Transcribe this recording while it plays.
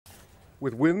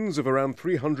With winds of around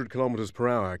 300 kilometers per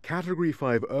hour, Category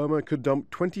 5 Irma could dump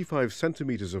 25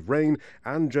 centimeters of rain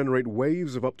and generate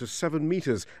waves of up to 7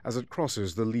 meters as it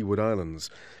crosses the Leeward Islands.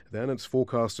 Then it's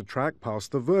forecast to track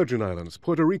past the Virgin Islands,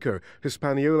 Puerto Rico,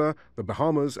 Hispaniola, the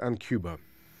Bahamas and Cuba.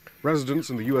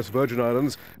 Residents in the U.S. Virgin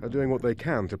Islands are doing what they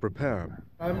can to prepare.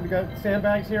 We've got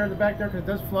sandbags here in the back there because it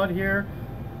does flood here.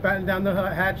 Batten down the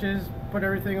hatches, put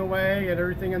everything away, get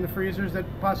everything in the freezers that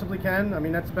possibly can. I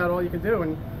mean, that's about all you can do.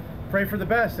 And pray for the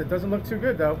best. It doesn't look too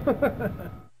good, though.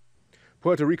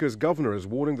 Puerto Rico's governor is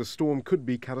warning the storm could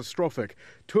be catastrophic.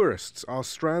 Tourists are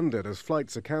stranded as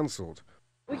flights are cancelled.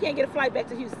 We can't get a flight back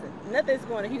to Houston. Nothing's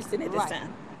going to Houston at this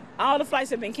time. All the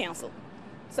flights have been canceled.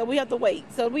 So we have to wait.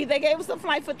 So they gave us a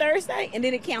flight for Thursday, and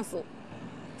then it canceled.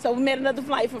 So we made another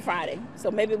flight for Friday.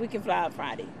 So maybe we can fly out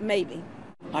Friday. Maybe.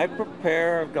 I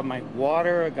prepare. I've got my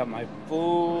water. I got my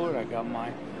food. I got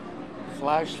my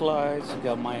flashlights, I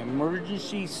got my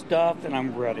emergency stuff, and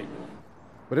I'm ready.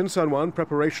 But in San Juan,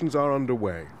 preparations are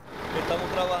underway.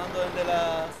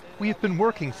 We have been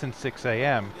working since 6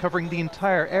 a.m., covering the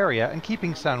entire area and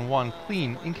keeping San Juan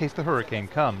clean in case the hurricane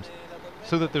comes,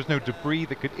 so that there's no debris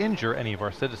that could injure any of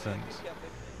our citizens.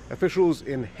 Officials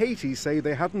in Haiti say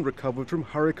they hadn't recovered from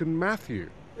Hurricane Matthew.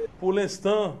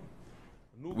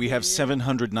 We have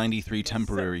 793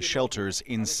 temporary shelters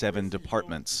in 7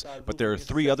 departments, but there are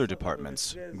 3 other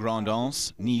departments, Grand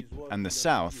Anse, Nipe, and the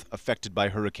South, affected by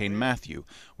Hurricane Matthew,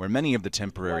 where many of the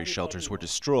temporary shelters were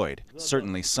destroyed.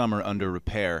 Certainly some are under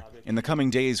repair. In the coming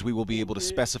days, we will be able to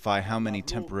specify how many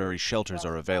temporary shelters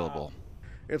are available.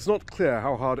 It's not clear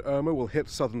how hard Irma will hit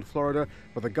southern Florida,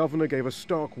 but the governor gave a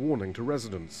stark warning to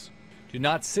residents. Do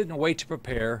not sit and wait to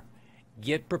prepare.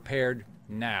 Get prepared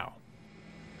now.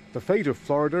 The fate of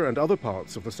Florida and other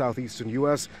parts of the southeastern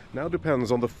U.S. now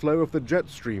depends on the flow of the jet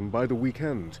stream by the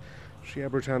weekend.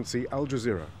 Shihab, Rattansi, Al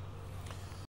Jazeera.